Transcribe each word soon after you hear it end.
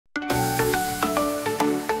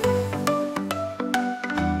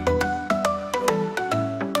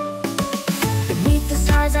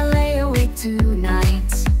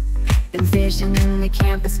envisioning the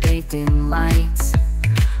campus bathed in light.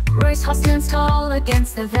 Royce Hall stands tall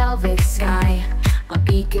against the velvet sky, a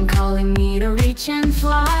beacon calling me to reach and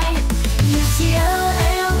fly.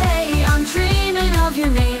 UCL-LA, I'm dreaming of your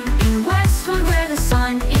name, in Westwood where the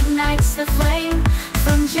sun ignites the flame.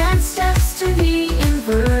 From jet steps to the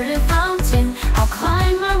inverted fountain, I'll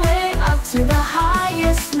climb my way up to the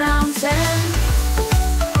highest mountain.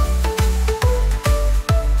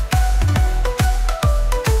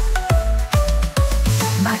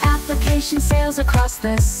 My application sails across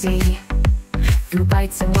the sea. Through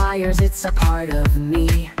bytes and wires, it's a part of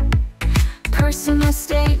me. Personal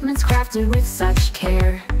statements crafted with such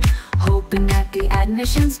care, hoping that the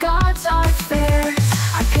admissions gods are fair.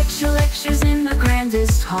 I picture lectures in the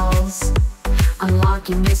grandest halls,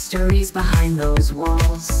 unlocking mysteries behind those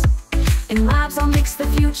walls. In labs I'll mix the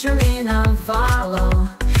future in a follow.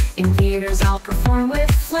 In theaters I'll perform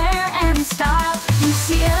with flair and style.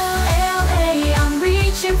 UCL-LA, I'm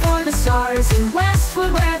reaching for the stars, in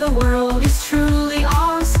Westwood where the world is truly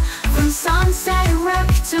ours. From Sunset Rep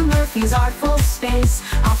to Murphy's artful space,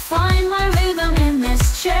 I'll find my rhythm in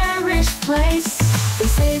this cherished place. They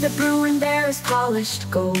say the Bruin Bear is polished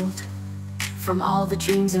gold, from all the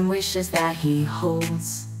dreams and wishes that he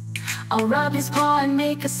holds. I'll rub his paw and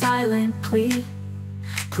make a silent plea,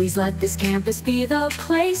 please let this campus be the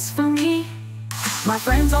place for me. My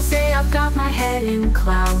friends all say I've got my head in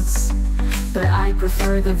clouds, but I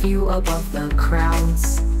prefer the view above the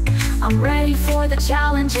crowds. I'm ready for the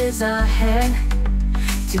challenges ahead,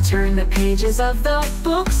 to turn the pages of the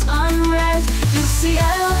books unread.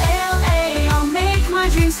 UCL-LA, I'll make my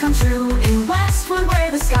dreams come true, in Westwood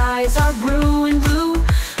where the skies are blue and blue.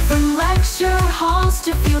 From lecture halls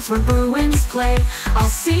to fields where Bruins play, I'll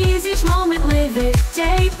seize each moment, live it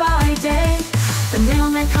day by day. The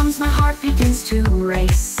mailman comes, my heart begins to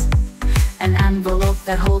race, an envelope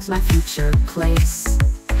that holds my future place.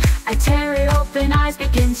 I tear it open, eyes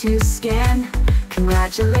begin to scan.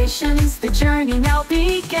 Congratulations, the journey now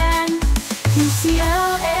began.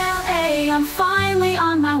 UCL-LA, I'm finally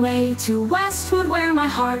on my way to Westwood where my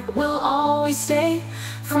heart will always stay.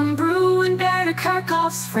 From Bruin Bear to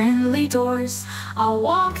Kirchhoff's friendly doors, I'll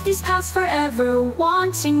walk these paths forever,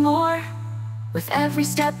 wanting more. With every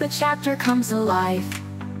step a chapter comes alive.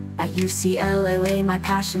 At UCL-LA my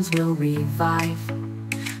passions will revive.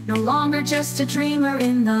 No longer just a dreamer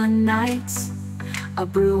in the night, a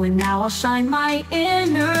Bruin, now I'll shine my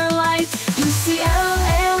inner light.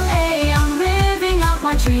 UCL-LA, I'm living out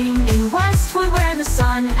my dream, in Westwood where the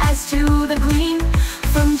sun adds to the gleam.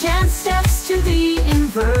 From jet steps to the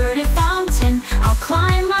inverted fountain, I'll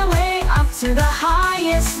climb my way up to the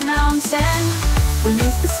highest mountain.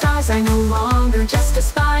 Beneath the stars I no longer just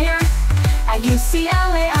aspire. At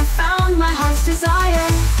UCLA